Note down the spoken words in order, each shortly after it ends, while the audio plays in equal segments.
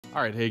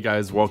All right, hey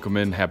guys, welcome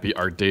in. Happy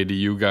art day to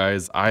you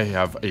guys. I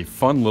have a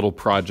fun little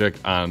project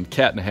on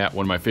Cat in a Hat,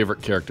 one of my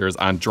favorite characters,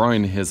 on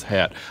drawing his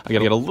hat. I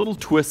gotta get a little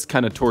twist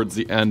kind of towards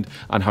the end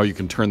on how you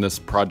can turn this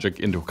project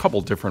into a couple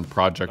different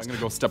projects. I'm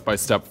gonna go step by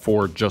step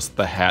for just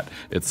the hat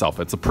itself.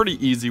 It's a pretty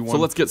easy one. So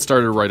let's get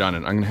started right on it.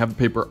 I'm gonna have the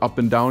paper up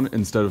and down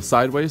instead of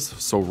sideways,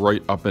 so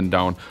right up and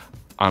down.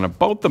 On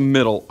about the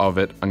middle of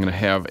it, I'm gonna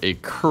have a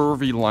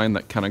curvy line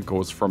that kind of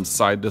goes from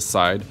side to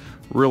side,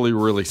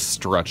 really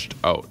stretched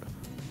out.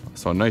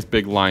 So a nice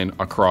big line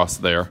across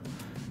there.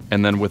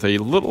 And then with a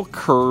little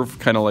curve,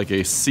 kind of like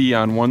a C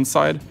on one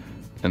side,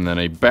 and then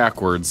a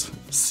backwards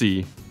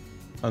C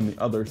on the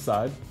other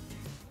side.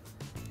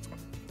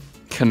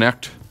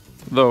 Connect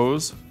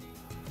those,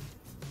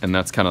 and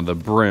that's kind of the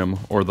brim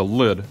or the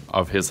lid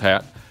of his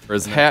hat. For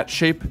his hat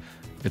shape,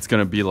 it's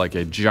gonna be like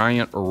a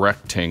giant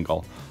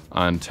rectangle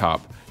on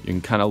top. You can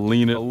kind of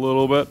lean it a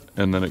little bit,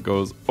 and then it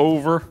goes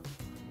over.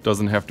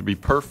 Doesn't have to be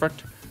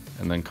perfect,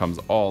 and then comes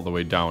all the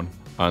way down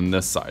on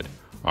this side.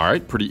 All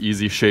right, pretty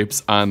easy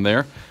shapes on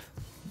there.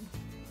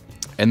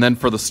 And then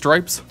for the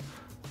stripes,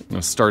 I'm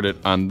gonna start it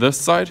on this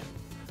side.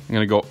 I'm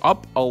gonna go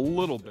up a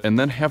little bit and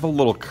then have a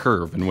little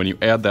curve. And when you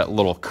add that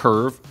little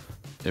curve,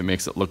 it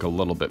makes it look a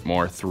little bit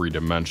more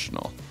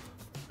three-dimensional.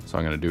 So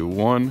I'm gonna do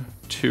 1,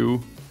 2,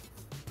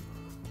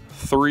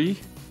 3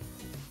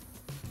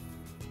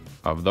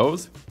 of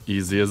those.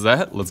 Easy as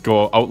that. Let's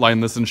go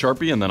outline this in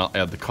Sharpie and then I'll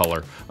add the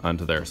color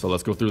onto there. So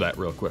let's go through that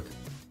real quick.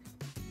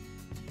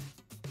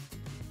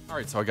 All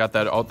right, so I got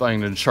that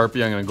outlined in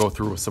Sharpie. I'm gonna go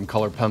through with some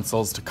color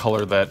pencils to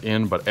color that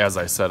in, but as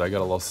I said, I got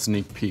a little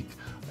sneak peek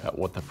at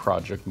what the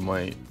project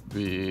might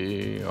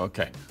be.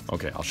 Okay,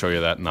 I'll show you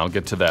that and I'll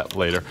get to that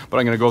later. But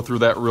I'm gonna go through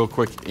that real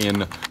quick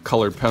in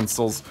colored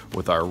pencils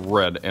with our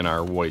red and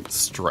our white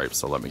stripes.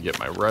 So let me get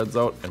my reds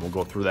out and we'll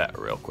go through that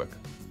real quick.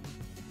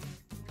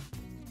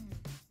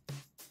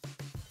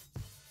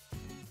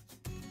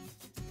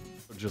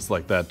 Just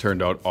like that,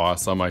 turned out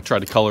awesome. I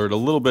tried to color it a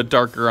little bit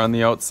darker on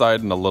the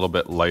outside and a little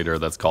bit lighter.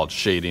 That's called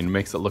shading.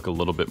 Makes it look a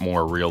little bit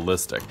more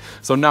realistic.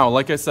 So now,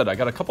 like I said, I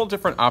got a couple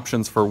different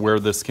options for where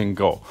this can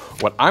go.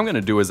 What I'm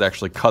gonna do is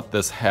actually cut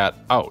this hat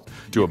out.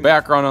 Do a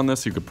background on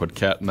this. You could put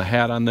Cat in the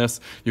Hat on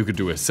this. You could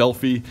do a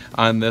selfie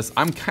on this.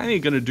 I'm kind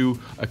of gonna do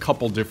a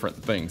couple different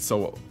things.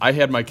 So I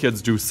had my kids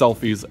do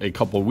selfies a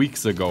couple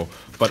weeks ago,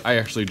 but I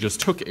actually just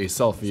took a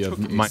selfie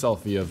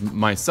of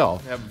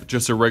myself.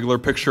 Just a regular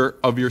picture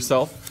of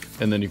yourself.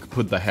 And then you could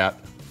put the hat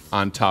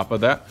on top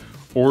of that,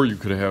 or you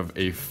could have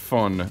a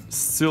fun,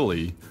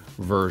 silly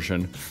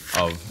version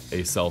of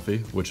a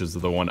selfie, which is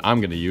the one I'm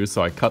gonna use.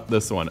 So I cut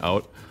this one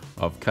out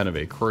of kind of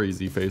a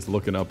crazy face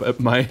looking up at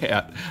my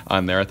hat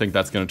on there. I think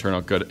that's gonna turn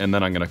out good. And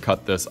then I'm gonna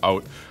cut this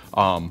out.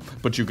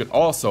 But you could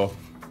also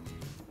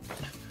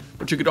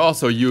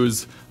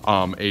use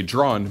a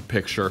drawn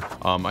picture.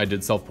 I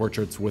did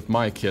self-portraits with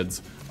my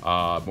kids,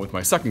 with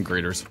my second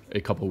graders a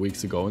couple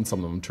weeks ago, and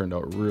some of them turned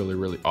out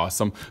really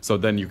awesome. So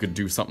then you could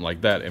do something like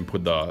that and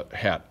put the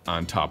hat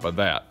on top of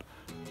that.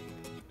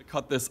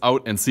 Cut this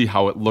out and see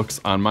how it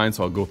looks on mine,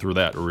 so I'll go through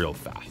that real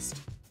fast.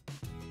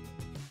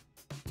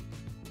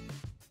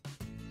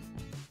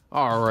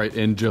 All right,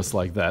 and just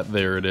like that,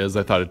 there it is.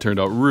 I thought it turned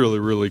out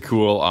really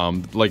cool.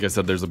 Like I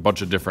said, there's a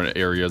bunch of different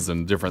areas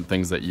and different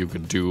things that you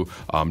could do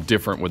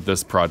different with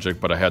this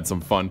project, but I had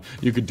some fun.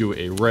 You could do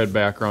a red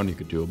background, you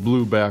could do a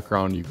blue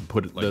background, you could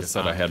put it like this.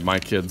 I had my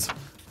kids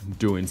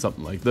doing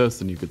something like this,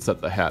 and you could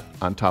set the hat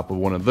on top of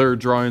one of their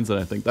drawings, and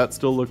I think that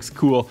still looks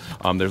cool.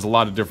 There's a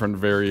lot of different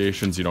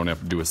variations. You don't have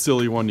to do a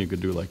silly one. You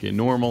could do like a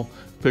normal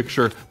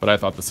picture, but I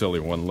thought the silly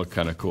one looked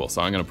kind of cool,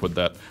 so I'm gonna put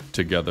that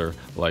together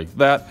like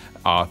that.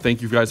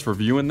 Thank you guys for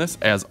viewing this.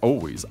 As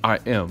always, I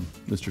am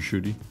Mr.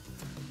 Shooty.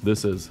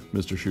 This is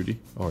Mr. Shooty,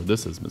 or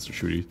this is Mr.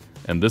 Shooty,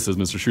 and this is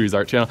Mr. Shooty's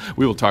Art Channel.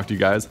 We will talk to you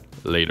guys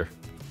later.